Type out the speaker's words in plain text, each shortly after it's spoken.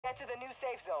Get to the new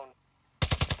safe zone.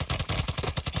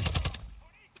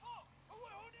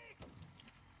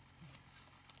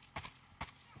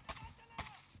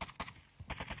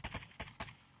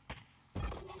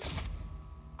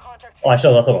 Oh, I should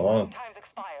have left them alone.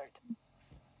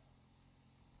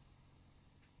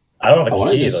 I don't have a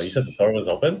key though. You said the door was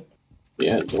open?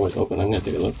 Yeah, the door's open. I'm gonna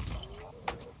take a look.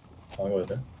 I'll go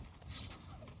with it.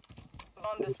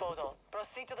 Bomb disposal.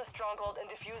 Proceed to the stronghold and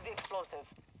defuse the explosive.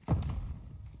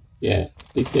 Yeah,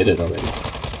 they did it already.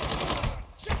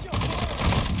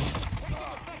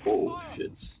 Oh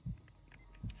shit.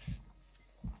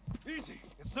 Easy.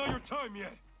 It's not your time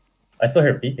yet. I still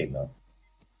hear beeping though.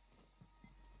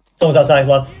 Someone's outside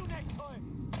left.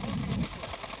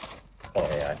 Oh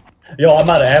AI. Yo, I'm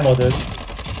out of ammo, dude.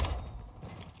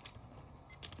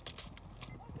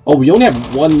 Oh, we only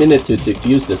have 1 minute to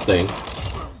defuse this thing.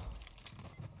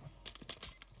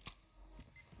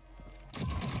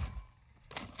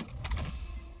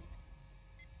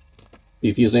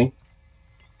 Defusing.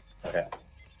 Okay.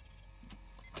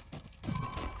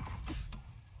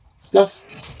 Scuff.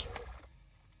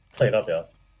 Play it up, yo.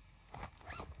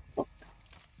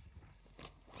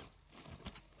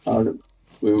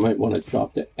 We might want to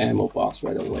drop the ammo box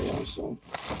right away also.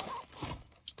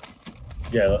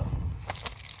 Yeah.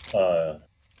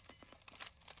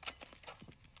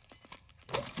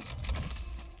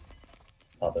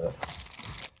 Pop it up.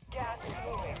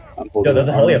 Yo, there's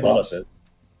a heli above us, dude.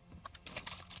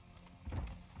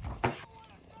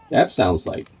 That sounds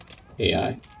like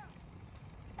AI.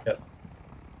 Yep.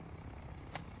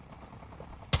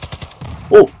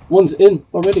 Oh, one's in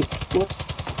already. What?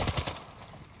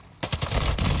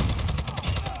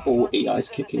 Oh, AI's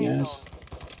kicking ass.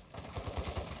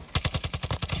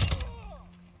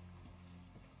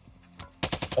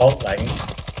 Oh, lagging.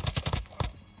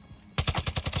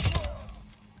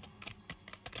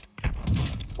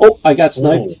 Oh, I got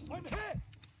sniped. Ooh.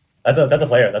 That's a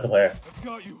player. That's a player. I've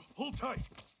got you. Hold tight.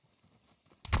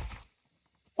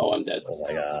 Oh, I'm dead. Oh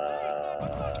my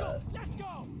god.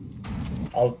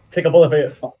 I'll take a bullet for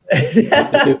you. Oh,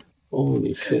 thank you.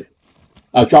 Holy shit.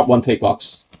 I'll drop one plate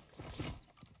box.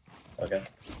 Okay.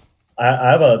 I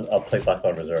have a plate box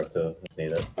on reserve too, if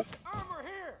needed. Armor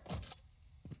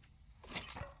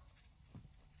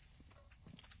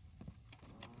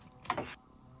here.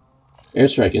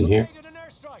 Airstrike in here.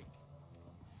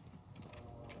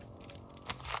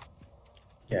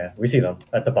 Yeah, we see them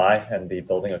at the buy and the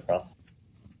building across.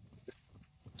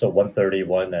 So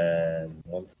 131 and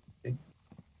 160.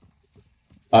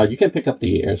 You can pick up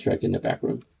the airstrike in the back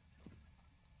room.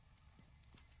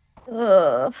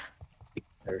 Ugh.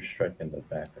 Airstrike in the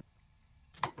back.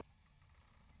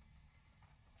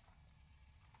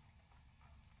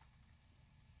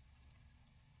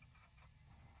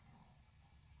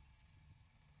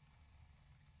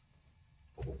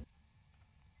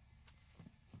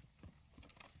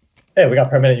 Hey, we got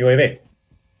permanent UAV.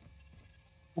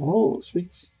 Oh,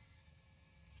 sweet.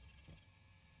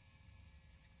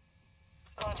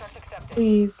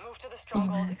 Please. Move to the Oh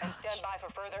stronghold my and gosh. stand by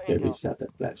for further There intel. is that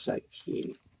black site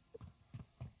key.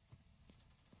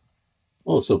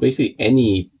 Oh, so basically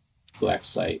any black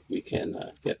site we can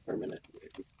get permanent.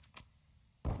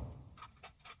 Moving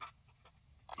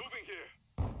here.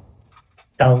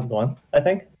 Down one, I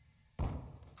think.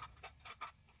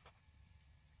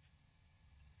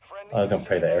 I was gonna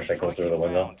pray the airstrike goes through the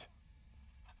window.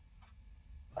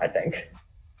 I think.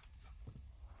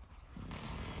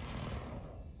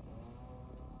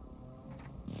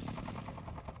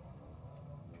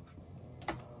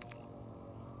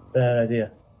 Bad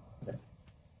idea. Okay.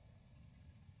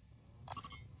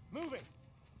 Moving.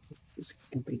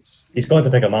 He's going to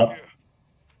pick him up.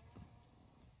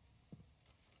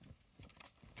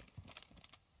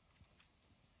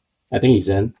 I think he's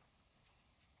in.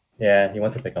 Yeah, he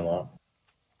went to pick him up.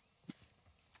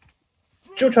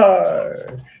 Drill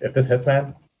charge! If this hits,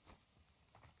 man.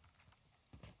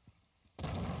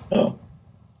 Oh!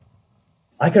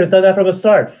 I could have done that from the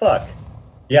start. Fuck.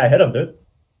 Yeah, I hit him, dude.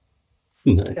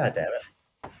 Nice. God damn it.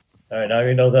 Alright, now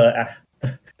we know the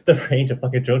the range of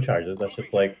fucking drill charges. That's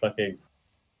just like fucking...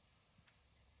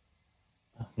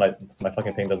 My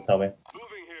fucking thing doesn't tell me.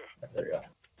 Moving here. There we go.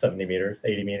 70 meters,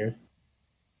 80 meters.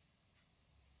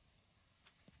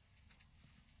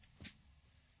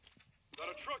 Got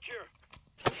a truck here.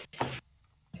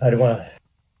 I don't want to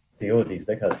deal with these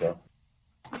dickheads though.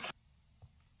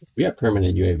 We have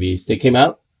permanent UAVs. They came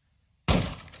out.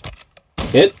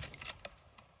 Hit.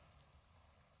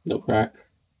 No crack.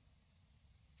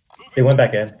 They went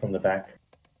back in from the back.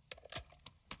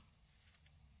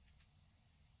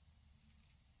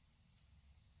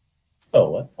 Oh,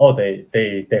 what? Oh, they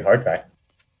hard back.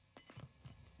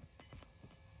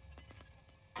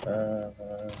 Gas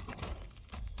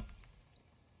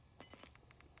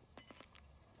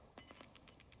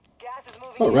is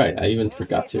moving Oh, in. right. I even New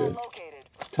forgot safe zone to located.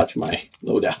 touch my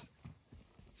loadout.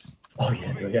 Oh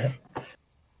yeah, yeah.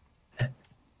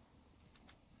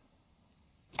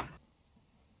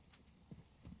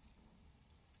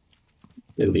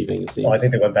 They're leaving, it seems. Oh, I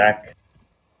think they went back.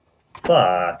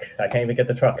 Fuck! I can't even get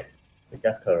the truck. The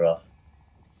gas cut off.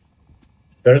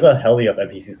 There's a heli of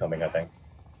NPCs coming, I think.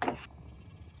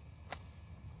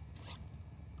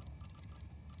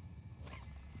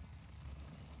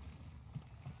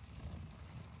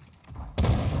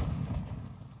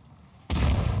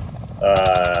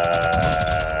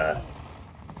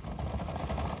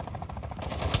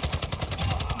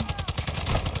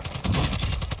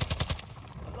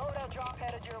 Loadout drop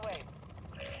headed your way.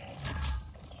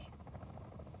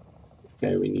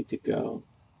 Okay, we need to go.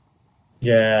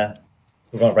 Yeah.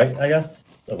 We're going right, I guess?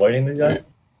 Avoiding these guys? Alright.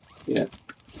 Yeah.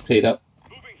 Paid up.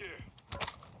 Moving here.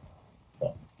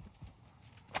 Oh.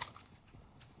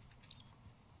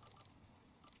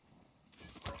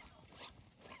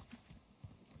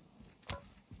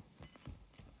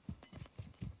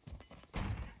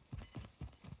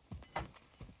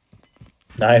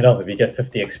 Now I know, if you get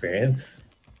 50 experience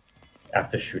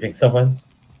after shooting someone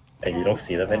and you don't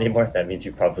see them anymore, that means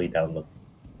you probably downed them.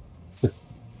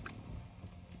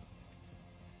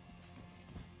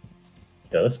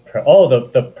 Yeah, this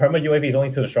the perma UAV is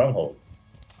only to the stronghold.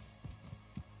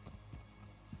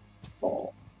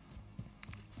 Oh.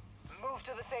 Move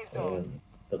to the safe zone.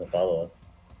 Doesn't follow us.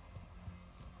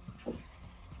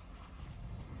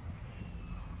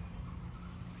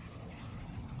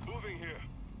 Moving here.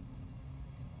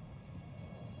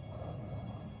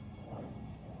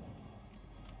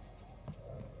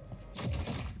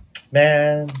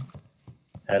 Man,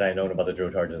 had I known about the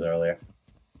drill charges earlier.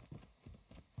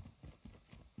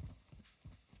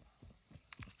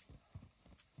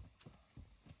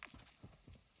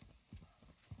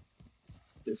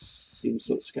 This seems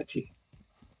so sketchy.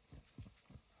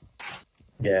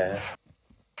 Yeah,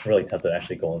 I'm really tempted to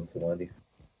actually go into one of these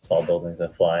tall buildings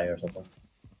that fly or something.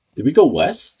 Did we go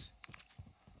west?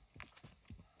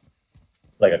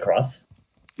 Like across?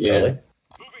 Yeah. Really?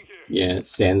 Moving here. Yeah, it's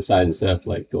sand side instead of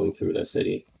like going through the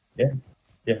city. Yeah,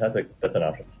 that's an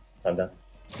option. I'm down.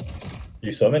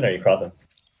 You swimming or are you crossing?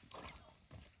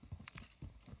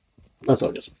 Might as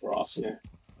well just cross here.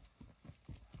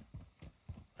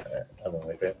 Alright, I'm gonna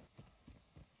wait for you.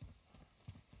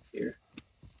 Here.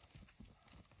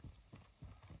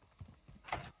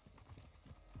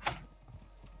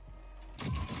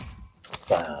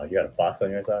 Wow, you got a box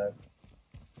on your side?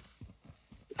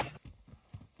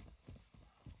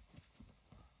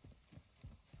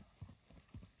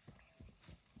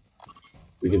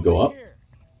 We can go up. Here.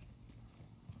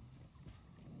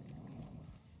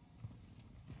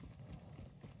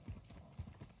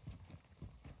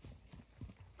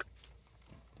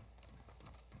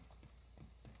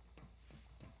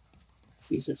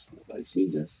 Jesus, nobody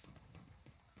sees us.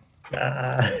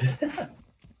 Ah.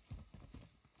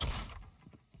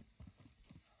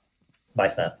 My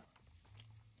snap.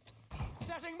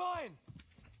 Setting mine.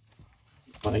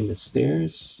 Behind the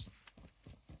stairs.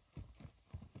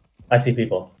 I see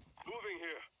people Moving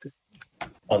here.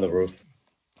 on the roof.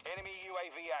 Enemy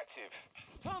UAV active.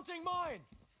 Planting mine.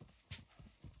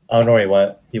 I don't know where he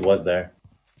went. He was there.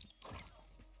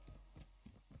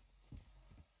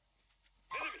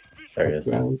 Enemy visual. There he is.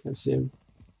 Ground, I see him.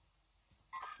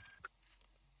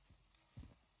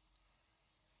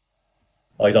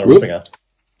 Oh, he's on a Roof? roof again.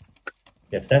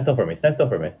 Yeah, stand still for me. Stand still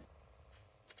for me.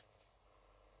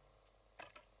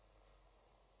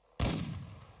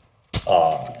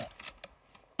 Aw.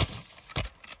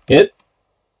 Hit.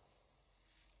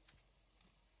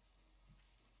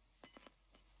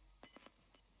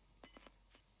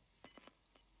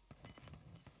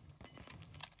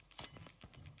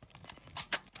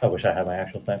 I wish I had my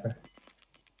actual sniper.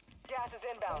 Gas is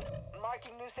inbound.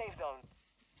 Marking new safe zone.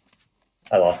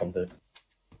 I lost him, dude.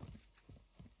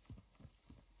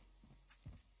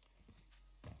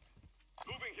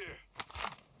 Moving here.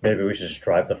 Maybe we should just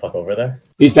drive the fuck over there.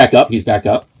 He's back up. He's back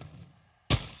up.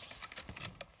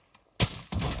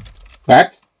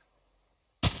 Cracked.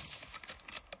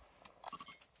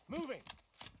 Moving.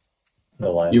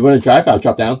 No line. You want to drive? I'll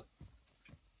drop down.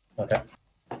 Okay.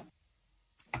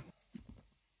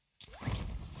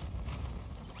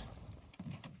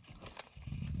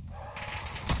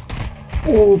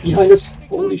 Oh, behind us.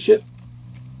 Holy shit.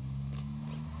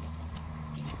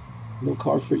 No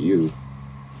car for you.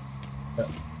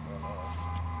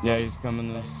 Yeah, he's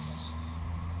coming this.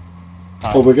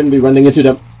 Oh, we're going to be running into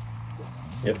them.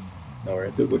 Yep. No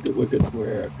worries. Good, we're good, we're good,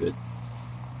 we're good.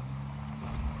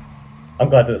 I'm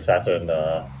glad this is faster than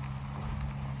the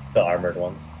armored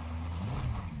ones.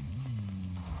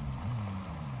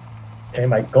 Okay,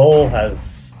 my goal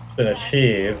has been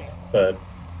achieved, but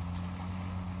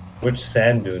which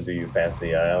sand dune do you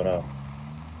fancy? I don't know.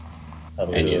 How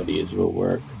do we Any do of this? these will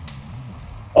work.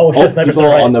 Oh shit, snipers people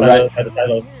right, on the right. by the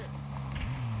silos.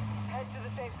 Head to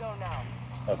the safe zone now.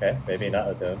 Okay, maybe not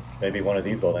a dune. Maybe one of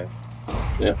these buildings.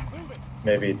 Yeah.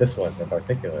 Maybe this one in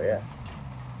particular, yeah.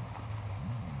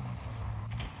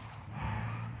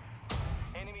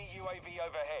 Enemy UAV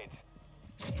overhead.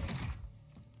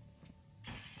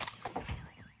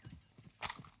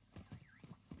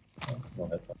 Oh, no,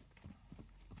 that's not.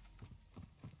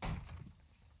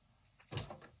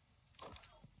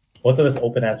 What's this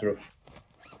open ass roof?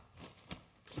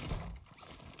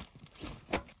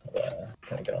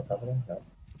 Can I get on top of it? No.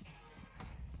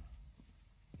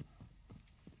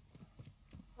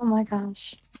 Oh my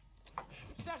gosh.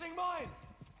 Setting mine.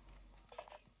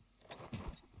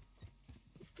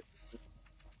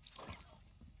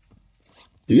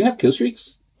 Do you have kill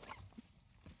streaks?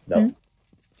 No.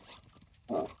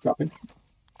 Hmm? Dropping.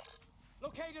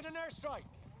 Located an airstrike.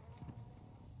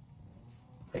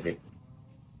 Maybe.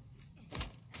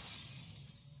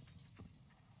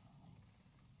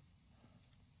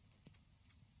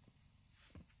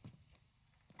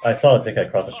 I saw a ticket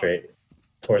across the street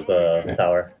towards the Okay.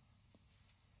 tower.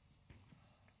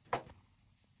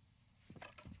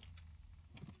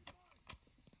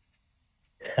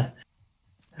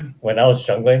 When I was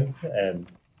jungling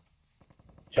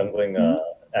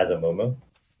as a Mumu,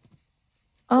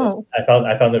 Oh, I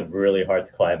found it really hard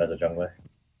to climb as a jungler.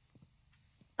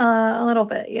 a little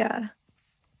bit, yeah.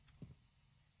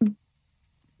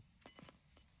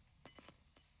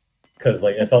 Because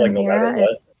like The it felt like no matter Samira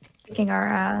what, kicking our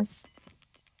ass.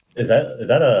 is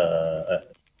that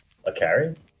a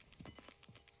carry?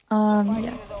 Fighting is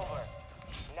Yes.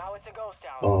 over. Now it's a ghost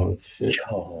town. Oh shit.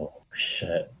 Oh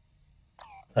shit!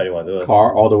 How do you want to do it?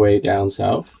 Car all the way down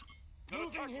south.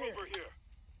 Moving here.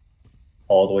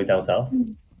 All the way down south,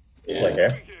 Yeah, like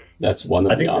there? that's one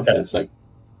I of the think options. Like,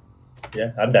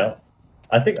 Yeah, I'm down.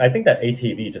 I think that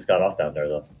ATV just got off down there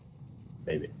though.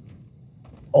 Maybe.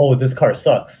 Oh, this car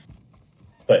sucks,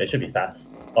 but it should be fast.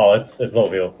 Oh, it's low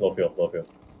fuel, low fuel, low fuel.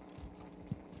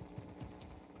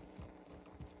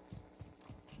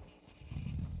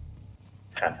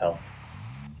 Half health.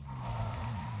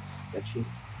 sketchy.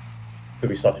 Could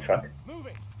we stop the truck?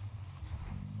 Moving.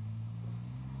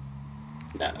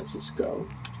 Nah, let's just go.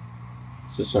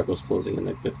 So circle's closing in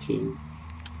like 15.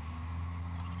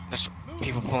 There's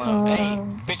people pulling up. Hey, Oh.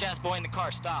 bitch ass boy in the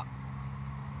car, stop.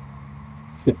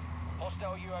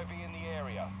 Hostile UAV in the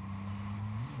area.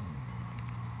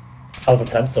 How's the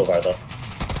temp so far though?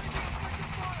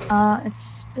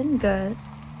 It's been good,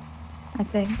 I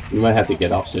think. We might have to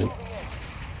get off soon.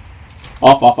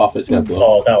 Off. It's got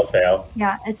blow. Oh, that was fail.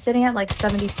 Yeah, it's sitting at like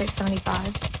 76, 75.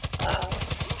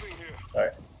 Moving here.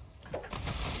 Alright.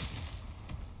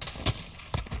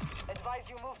 Advise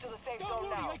you move to the safe Don't zone worry,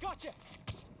 now. I got you.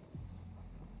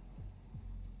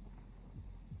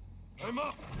 I'm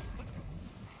up.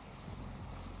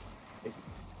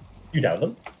 You downed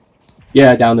them?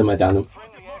 Yeah, I downed him. Friendly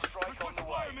airstrike on the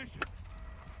way.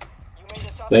 You made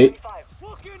it top Wait. 25.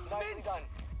 Fucking Nicely mint. done.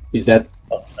 He's dead.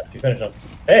 Oh, you finished them.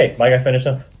 Hey, my guy finished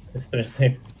them. Let's finish the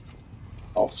team.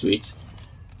 Oh, sweet.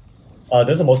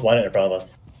 There's a most wanted in front of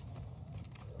us.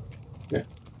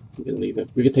 We can leave it.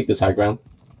 We can take this high ground.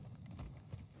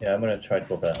 Yeah, I'm gonna try to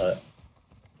go for that hut.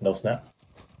 No snap.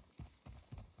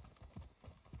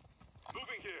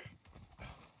 Moving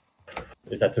here.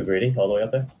 Is that too greedy all the way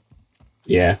up there?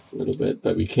 Yeah, a little bit,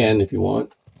 but we can if you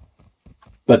want.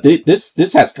 But this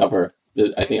has cover.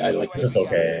 I think I like This this. is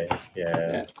okay. Yeah.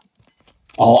 Yeah.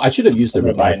 Oh, I should have used the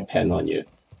Never revive mind. pen on you.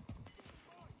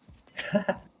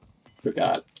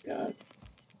 Forgot. God.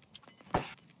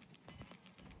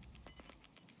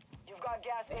 You've got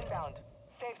gas inbound.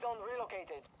 Safe zone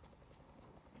relocated.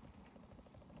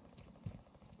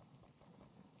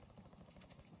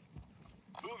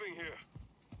 Moving here.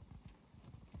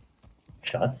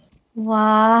 Shots.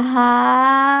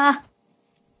 Wow.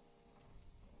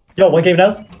 Yo, one game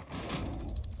down.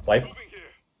 Wipe. Moving here.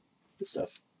 Good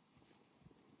stuff.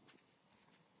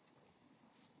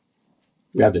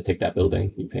 We have to take that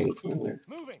building. You paying earlier.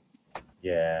 Moving.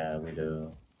 Yeah, we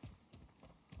do.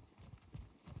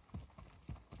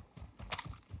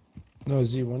 No,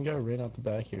 Z, one guy ran out the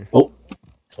back here. Oh,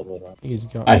 So low down. He's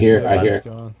gone. I hear. He's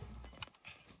gone.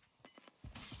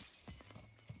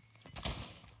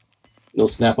 No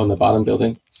snap on the bottom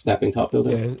building. Snapping top Yeah,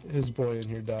 building. his boy in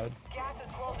here died. Gas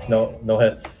is closing No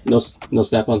hits. No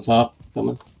snap on top.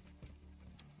 Coming.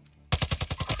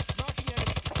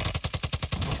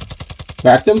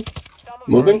 Cracked him. Some of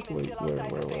Moving? your team is still Wait,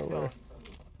 outside the safe where? zone.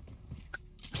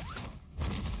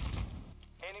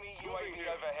 Enemy UAV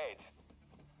overhead.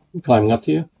 Climbing up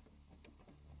to you.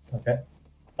 Okay.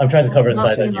 I'm trying to cover the Not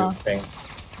side that sure you enough. thing.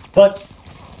 But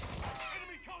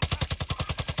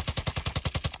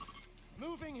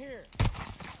Moving here.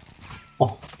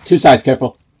 Oh, two sides.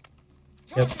 Careful.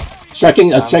 yep. Striking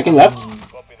left. Copy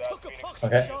that. Phoenix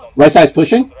Okay. Right side's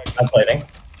pushing. I'm plating.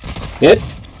 Hit.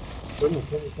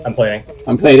 I'm plating.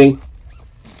 I'm plating.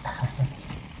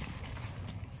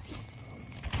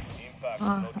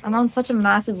 I'm on such a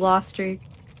massive loss streak.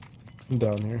 I'm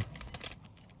down here.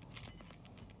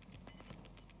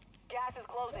 Gas is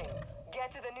closing.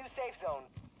 Get to the new safe zone.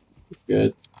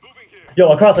 Good. Yo,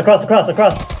 across.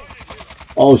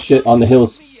 Oh shit! On the hill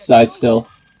side still.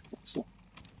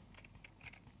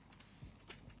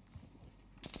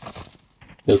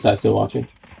 Hillside still watching.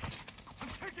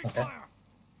 Okay.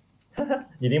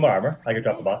 You need more armor? I could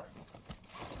drop the box.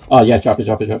 Oh yeah, drop it.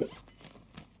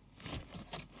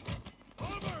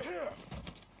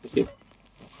 Thank you.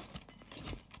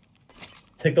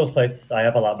 Take those plates. I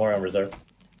have a lot more on reserve.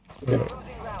 Okay.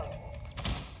 Losing round.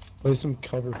 Play some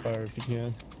cover fire if you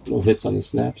can. No hits on the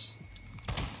snaps.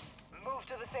 Move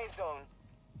to the safe zone.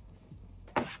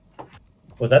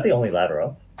 Was that the only ladder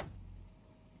up?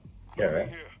 Yeah, right.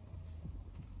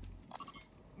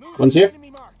 One's here.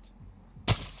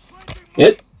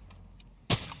 Hit.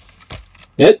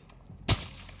 Hit.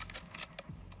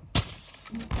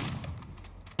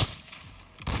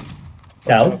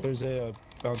 Down. There's a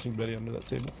bouncing Betty under that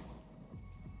table.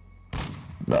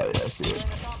 No, yeah, I see You're it. in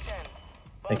the top 10.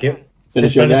 Thank you. Finish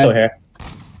His your friend is guy. still here.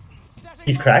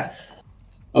 He's cracked.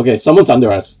 Okay, someone's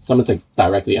under us. Someone's like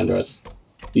directly under us.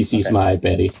 He sees Okay. my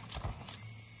Betty.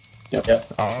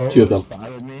 Yep. Oh, Two of them.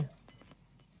 spotted me.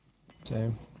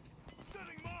 Same.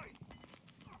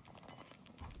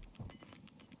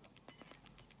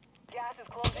 Gas is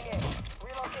closing in.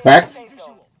 Relocate Cracked. to the safe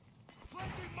zone.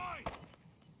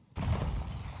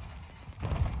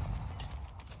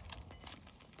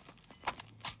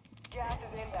 Gas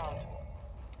is inbound.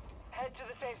 Head to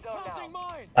the safe zone now.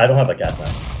 I don't have a gas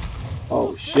mask.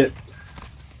 Oh shit.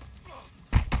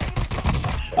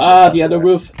 Ah, the other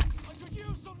roof.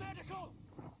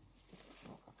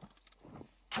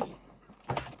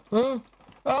 Huh?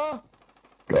 Ah!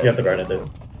 You have to burn it, dude.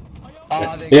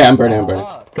 Yeah, I'm burning.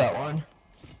 Got one.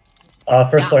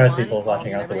 First floor has people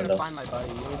watching out the window. It's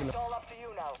all up to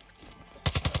you now.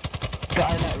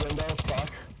 Guy in that window. Fuck.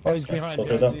 Oh, he's behind Both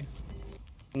you. of them. Izzy.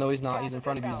 No, he's not. He's in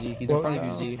front of you, Z. He's Well, in front of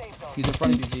you, no. Z. He's in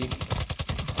front of you, Z.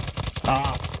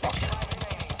 Ah.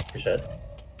 You should.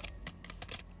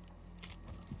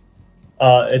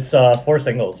 It's 4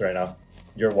 singles right now.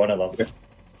 You're one of them.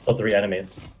 So 3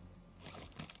 enemies.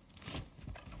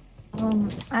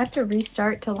 I have to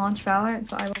restart to launch Valorant,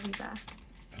 so I will be back.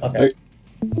 Okay.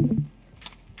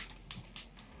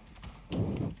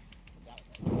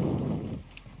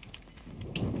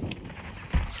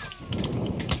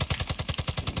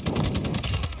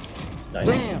 Nice.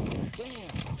 Damn!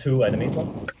 2 enemies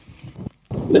left.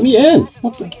 Let me in. Gas is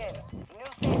What the? moving in.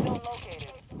 New safe zone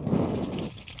located.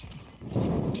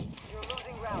 You're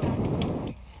losing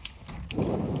round.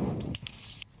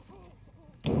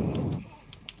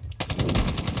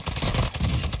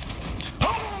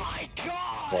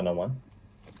 One on one.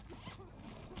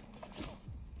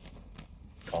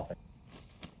 Coughing.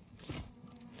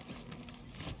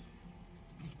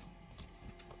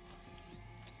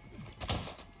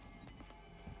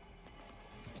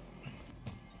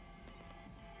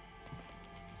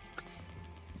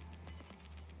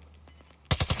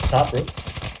 Top roof.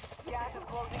 Gas is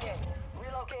closing in.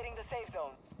 Relocating the safe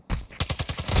zone.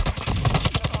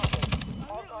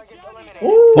 All targets eliminated.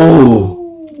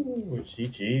 Oh. Ooh,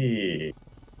 GG.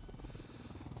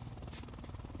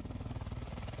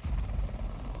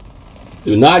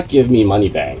 Do not give me money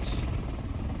bags.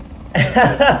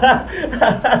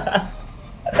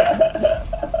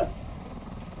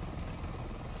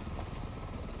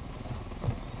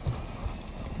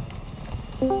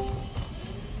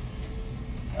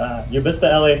 You missed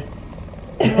the Ellie.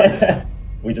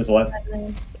 We just won.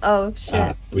 Oh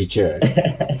shit. Breacher.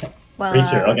 Well,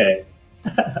 Reacher, okay.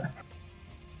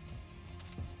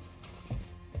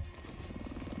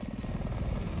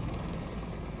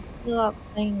 Still up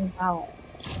playing Valorant.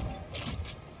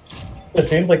 It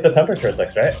seems like the temperature is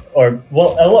fixed, right? Or,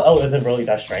 well, LOL isn't really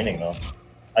that straining, though.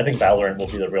 I think Valorant will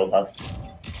be the real test.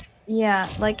 Yeah,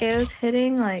 like it was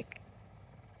hitting like.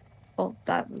 Well,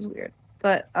 that was weird,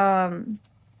 but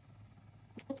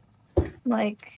like